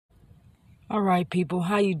All right, people,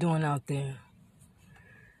 how you doing out there?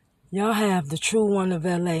 Y'all have the true one of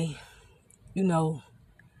LA.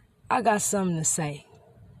 I got something to say.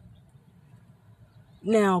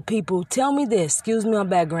 Now, people, tell me this. Excuse me on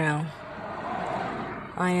background.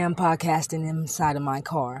 I am podcasting inside of my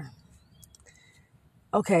car.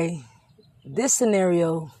 Okay, this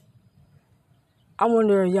scenario, I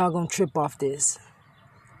wonder if y'all gonna trip off this.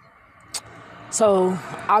 So,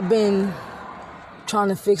 I've been trying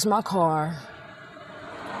to fix my car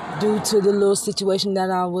due to the little situation that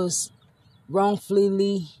I was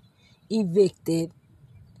wrongfully evicted.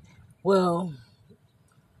 Well,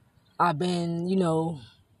 I've been,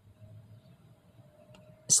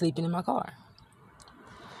 sleeping in my car.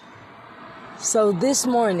 So this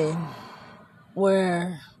morning,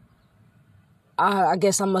 where I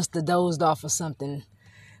guess I must have dozed off or something,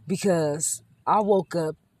 because I woke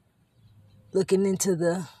up looking into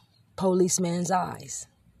the policeman's eyes.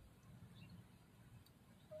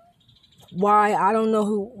 Why? I don't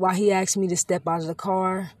know why he asked me to step out of the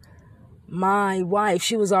car. My wife,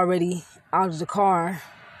 she was already out of the car,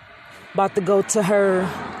 about to go to her,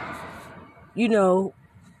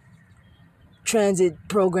 transit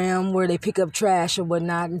program where they pick up trash or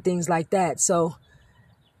whatnot and things like that. So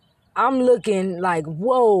I'm looking like,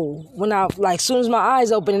 whoa, when as soon as my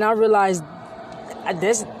eyes open and I realized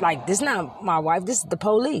this not my wife, this is the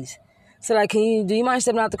police. So do you mind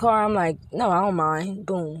stepping out the car? I'm like, no, I don't mind.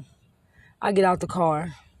 Boom. I get out the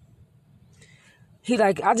car. He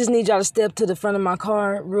I just need y'all to step to the front of my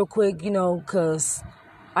car real quick, because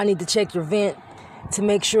I need to check your vent to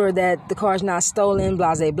make sure that the car's not stolen,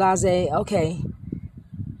 blase, blase. Okay.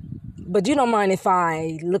 But you don't mind if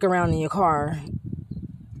I look around in your car.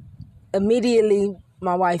 Immediately,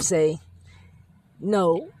 my wife say,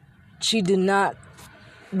 no, she do not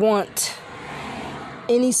want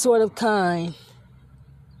any sort of kind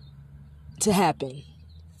to happen.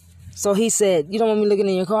 So he said, you don't want me looking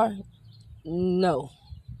in your car? No.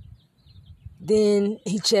 Then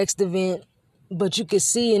he checks the vent, but you can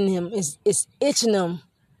see in him, it's itching him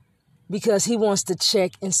because he wants to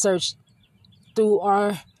check and search through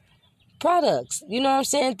our products, you know what I'm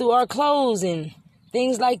saying? Through our clothes and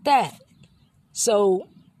things like that. So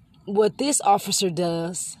what this officer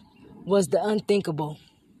does was the unthinkable.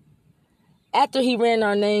 After he ran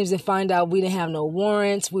our names and find out we didn't have no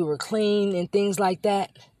warrants, we were clean and things like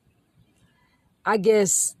that, I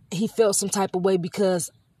guess he felt some type of way because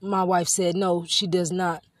my wife said, no, she does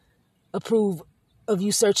not approve of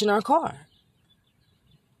you searching our car.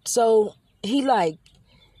 So he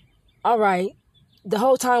all right, the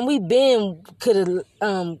whole time we could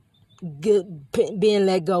have been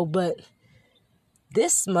let go, but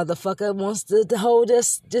this motherfucker wants to hold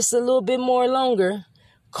us just a little bit more longer,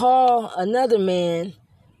 call another man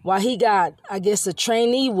while he got, I guess, a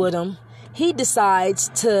trainee with him. He decides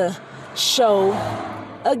to show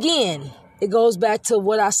again. It goes back to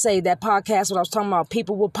what I say, that podcast, what I was talking about,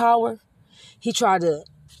 people with power. He tried to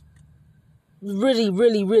really,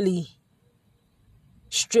 really, really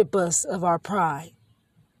strip us of our pride.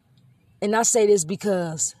 And I say this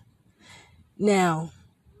because now,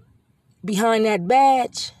 behind that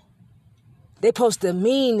badge, they supposed to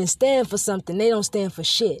mean and stand for something. They don't stand for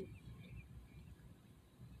shit.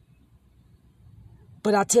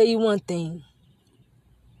 But I'll tell you one thing.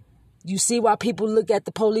 You see why people look at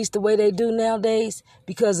the police the way they do nowadays?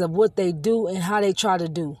 Because of what they do and how they try to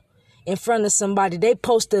do. In front of somebody, they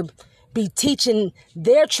supposed to be teaching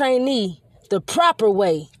their trainee the proper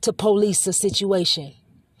way to police a situation.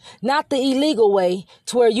 Not the illegal way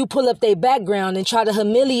to where you pull up their background and try to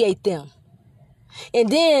humiliate them. And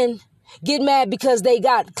then get mad because they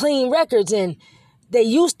got clean records and they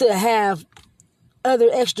used to have other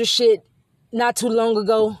extra shit not too long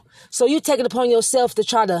ago. So you take it upon yourself to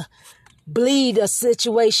try to bleed a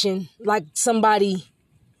situation like somebody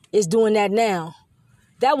is doing that now.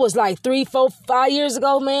 That was 3, 4, 5 years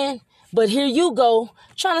ago, man. But here you go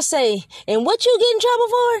trying to say, and what you get in trouble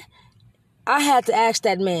for? I had to ask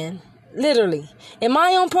that man, literally, am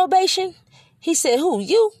I on probation? He said, who,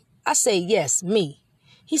 you? I say, yes, me.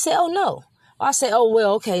 He said, oh, no. I said, oh,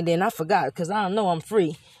 well, okay, then I forgot because I don't know I'm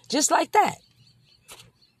free. Just like that.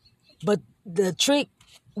 But the trick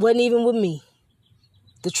wasn't even with me.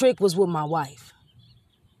 The trick was with my wife.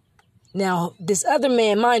 Now, this other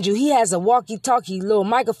man, mind you, he has a walkie-talkie little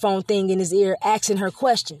microphone thing in his ear asking her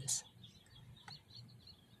questions.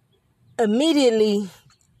 Immediately,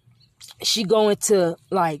 she go into,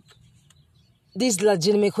 these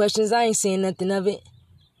legitimate questions. I ain't saying nothing of it.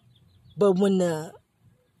 But when the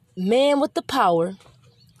man with the power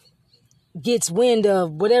gets wind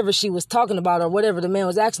of whatever she was talking about or whatever the man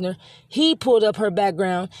was asking her, he pulled up her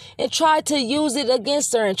background and tried to use it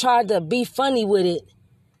against her and tried to be funny with it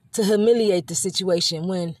to humiliate the situation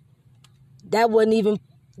when that wasn't even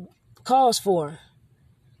cause for.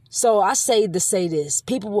 So I say this.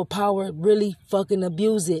 People with power really fucking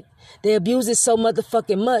abuse it. They abuse it so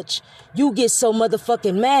motherfucking much. You get so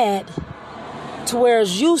motherfucking mad to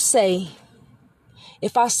whereas you say,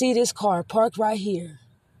 if I see this car parked right here,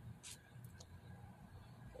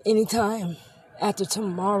 anytime after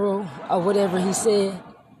tomorrow or whatever he said,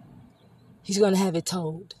 he's going to have it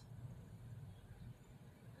towed.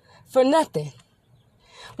 For nothing.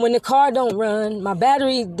 When the car don't run, my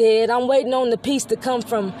battery dead, I'm waiting on the piece to come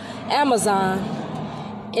from Amazon,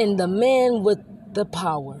 and the man with the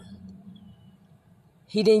power,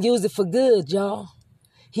 he didn't use it for good, y'all.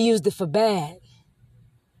 He used it for bad.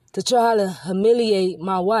 To try to humiliate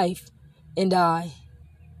my wife and I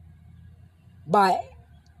by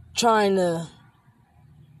trying to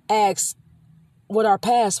ask what our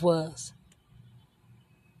past was.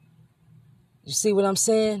 You see what I'm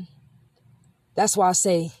saying? That's why I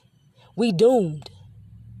say we doomed.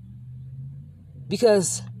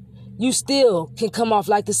 Because you still can come off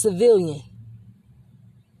like the civilian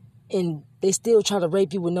and they still try to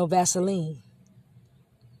rape you with no Vaseline.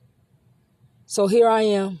 So here I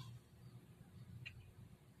am,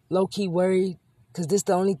 low-key worried, because this is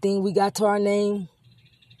the only thing we got to our name,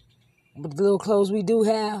 with the little clothes we do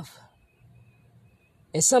have.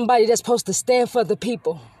 And somebody that's supposed to stand for the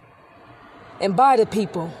people and by the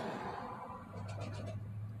people,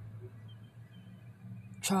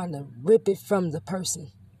 trying to rip it from the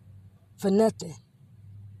person for nothing.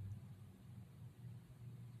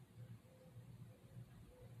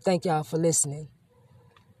 Thank y'all for listening.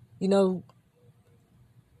 You know,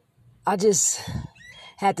 I just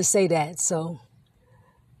had to say that. So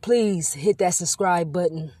please hit that subscribe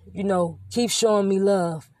button. You know, keep showing me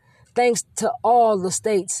love. Thanks to all the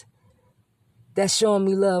states that's showing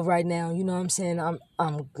me love right now. You know what I'm saying?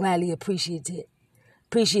 I'm gladly appreciative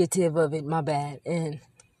of it. My bad. And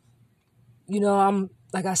you know,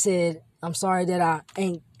 like I said, I'm sorry that I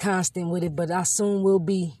ain't constant with it, but I soon will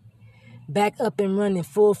be back up and running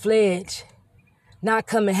full-fledged, not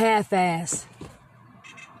coming half-ass.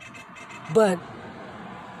 But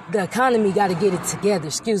the economy got to get it together.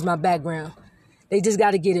 Excuse my background. They just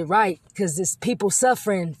got to get it right because there's people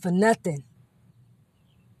suffering for nothing.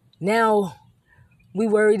 Now we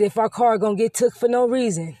worried if our car going to get took for no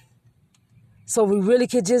reason. So we really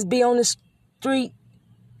could just be on the street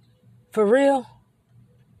for real?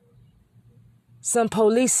 Some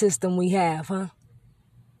police system we have, huh?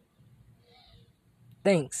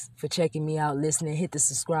 Thanks for checking me out, listening. Hit the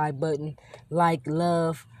subscribe button. Like,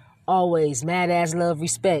 love, always. Mad ass love,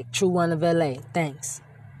 respect. True one of LA. Thanks.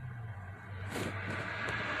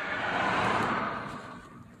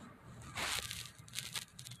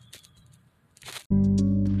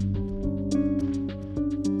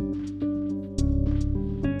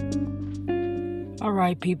 All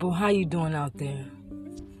right, people. How you doing out there?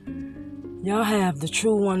 Y'all have the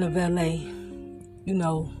true one of LA. You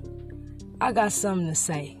know, I got something to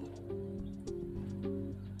say.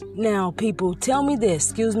 Now, people, tell me this.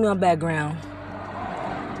 Excuse me on background.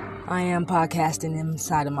 I am podcasting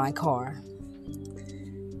inside of my car.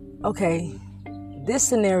 Okay, this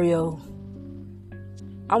scenario,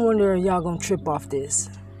 I wonder if y'all gonna trip off this.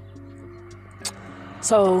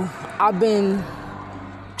 So, I've been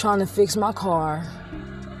trying to fix my car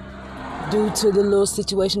due to the little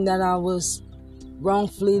situation that I was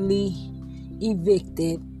wrongfully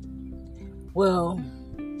evicted. Well,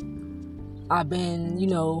 I've been, you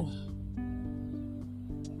know,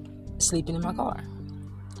 sleeping in my car.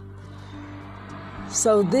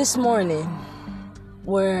 So this morning,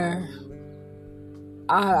 where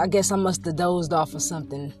I guess I must have dozed off or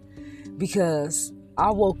something, because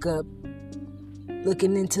I woke up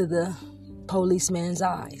looking into the policeman's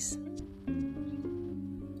eyes.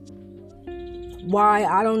 Why?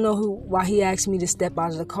 I don't know why he asked me to step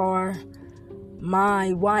out of the car.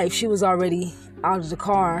 My wife, she was already out of the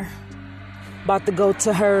car, about to go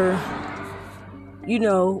to her, you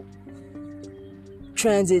know,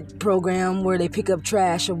 transit program where they pick up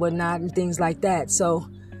trash or whatnot and things like that. So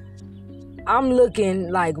I'm looking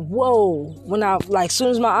like, whoa, when as soon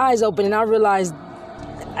as my eyes open and I realized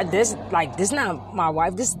this not my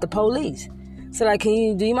wife, this is the police. So like, do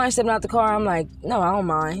you mind stepping out the car? I'm like, no, I don't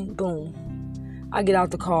mind. Boom. I get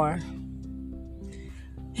out the car.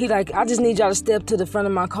 He like, I just need y'all to step to the front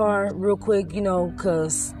of my car real quick, you know,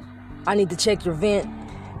 because I need to check your vent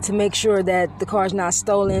to make sure that the car's not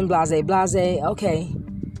stolen, blase, blase. Okay.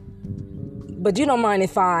 but you don't mind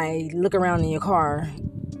if I look around in your car.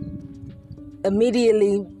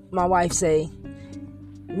 Immediately, my wife say,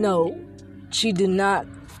 no, she do not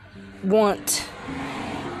want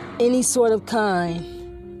any sort of kind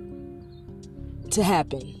to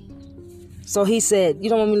happen. So he said, you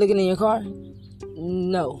don't want me looking in your car?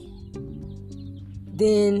 No.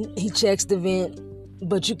 Then he checks the vent,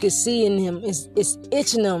 but you can see in him, it's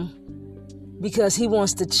itching him because he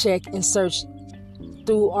wants to check and search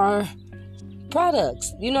through our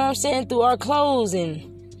products, you know what I'm saying, through our clothes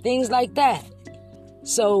and things like that.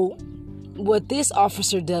 So what this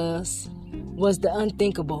officer does was the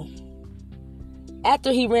unthinkable.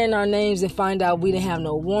 After he ran our names and find out we didn't have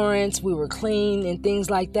no warrants, we were clean and things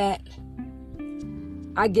like that,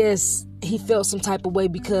 I guess he felt some type of way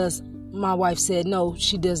because my wife said, no,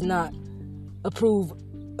 she does not approve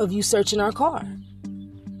of you searching our car.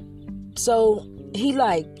 So he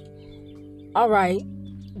like, all right,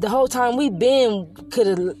 the whole time we could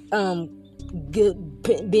have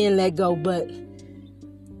been let go, but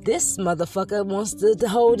this motherfucker wants to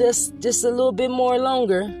hold us just a little bit more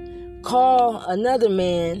longer, call another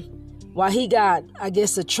man while he got, I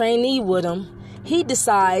guess, a trainee with him. He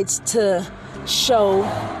decides to show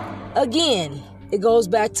again. It goes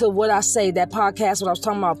back to what I say, that podcast, what I was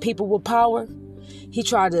talking about, people with power. He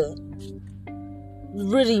tried to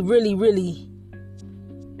really, really, really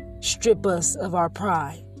strip us of our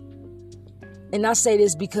pride. And I say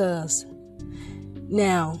this because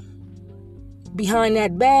now, behind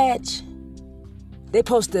that badge, they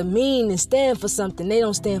supposed to mean and stand for something. They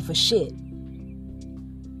don't stand for shit.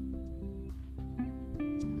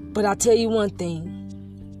 But I'll tell you one thing.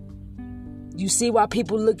 You see why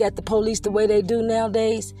people look at the police the way they do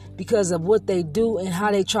nowadays? Because of what they do and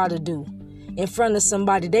how they try to do in front of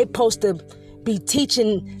somebody. They supposed to be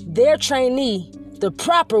teaching their trainee the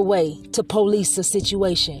proper way to police a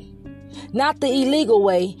situation. Not the illegal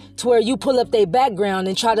way to where you pull up their background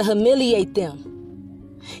and try to humiliate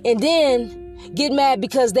them. And then get mad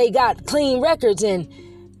because they got clean records and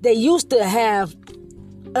they used to have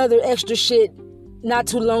other extra shit not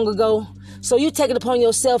too long ago. So you take it upon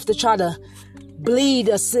yourself to try to bleed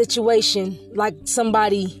a situation like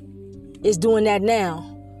somebody is doing that now.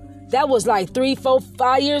 That was like 3, 4,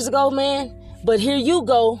 5 years ago, man. But here you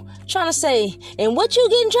go trying to say, and what you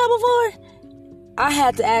get in trouble for? I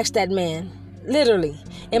had to ask that man, literally,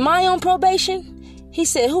 am I on probation? He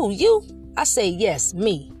said, who, you? I say, yes,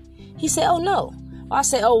 me. He said, oh, no. I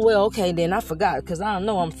said, oh, well, okay, then I forgot because I don't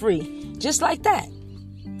know I'm free. Just like that.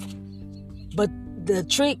 But the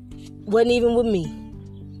trick wasn't even with me.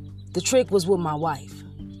 The trick was with my wife.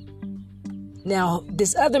 Now,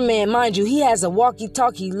 this other man, mind you, he has a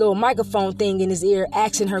walkie-talkie little microphone thing in his ear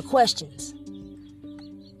asking her questions.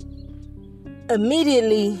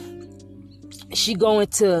 Immediately, she go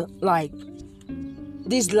into, like,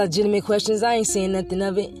 these legitimate questions. I ain't saying nothing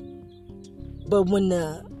of it. But when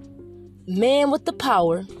the man with the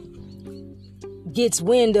power gets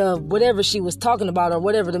wind of whatever she was talking about or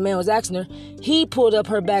whatever the man was asking her, he pulled up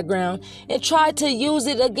her background and tried to use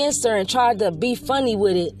it against her and tried to be funny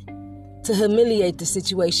with it to humiliate the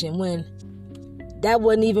situation when that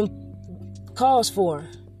wasn't even cause for.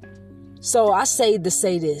 So I say to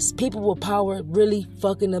say this, people with power really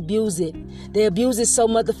fucking abuse it. They abuse it so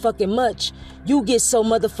motherfucking much, you get so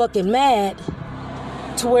motherfucking mad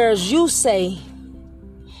to whereas you say,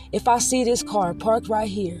 if I see this car parked right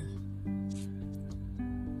here,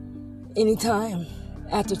 anytime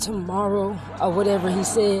after tomorrow or whatever he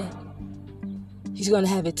said, he's going to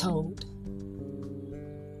have it towed.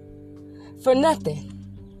 For nothing.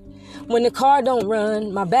 When the car don't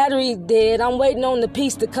run, my battery dead, I'm waiting on the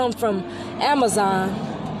piece to come from Amazon,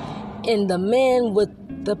 and the man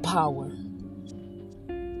with the power,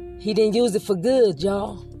 he didn't use it for good,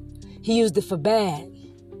 y'all. He used it for bad.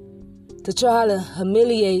 To try to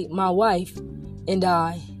humiliate my wife and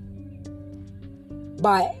I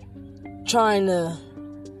by trying to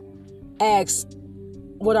ask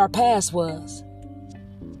what our past was.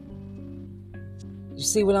 You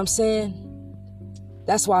see what I'm saying?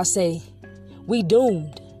 That's why I say we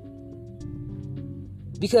doomed.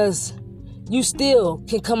 Because you still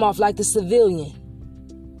can come off like the civilian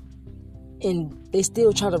and they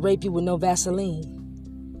still try to rape you with no Vaseline.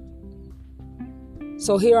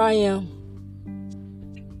 So here I am,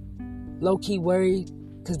 low-key worried,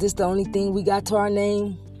 because this the only thing we got to our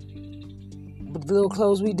name, but the little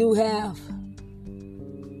clothes we do have.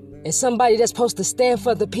 And somebody that's supposed to stand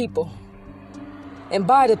for the people and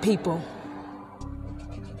by the people,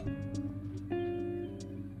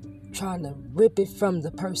 trying to rip it from the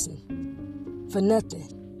person for nothing.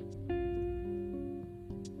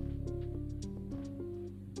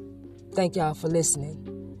 thank y'all for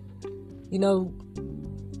listening. You know,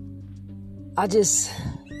 I just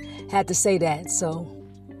had to say that. So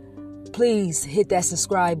please hit that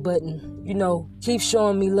subscribe button. You know, keep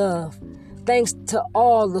showing me love. Thanks to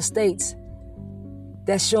all the states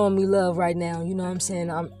that's showing me love right now. You know what I'm saying?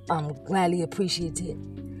 I'm gladly appreciative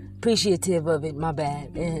of it, my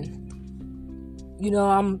bad. And, you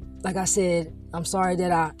know, like I said, I'm sorry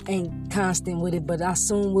that I ain't constant with it, but I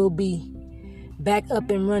soon will be back up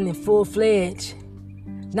and running full-fledged,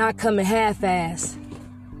 not coming half-assed.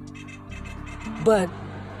 But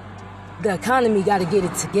the economy got to get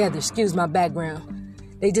it together. Excuse my background.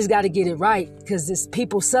 They just got to get it right, because there's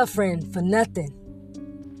people suffering for nothing.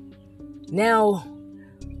 Now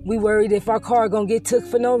we worried if our car gonna get took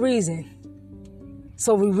for no reason.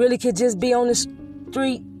 So we really could just be on the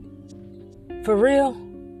street for real?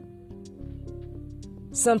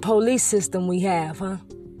 Some police system we have, huh?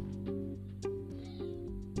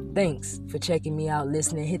 Thanks for checking me out,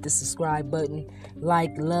 listening. Hit the subscribe button.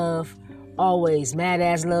 Like, love, always. Mad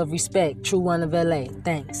ass love, respect. True one of LA.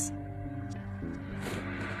 Thanks.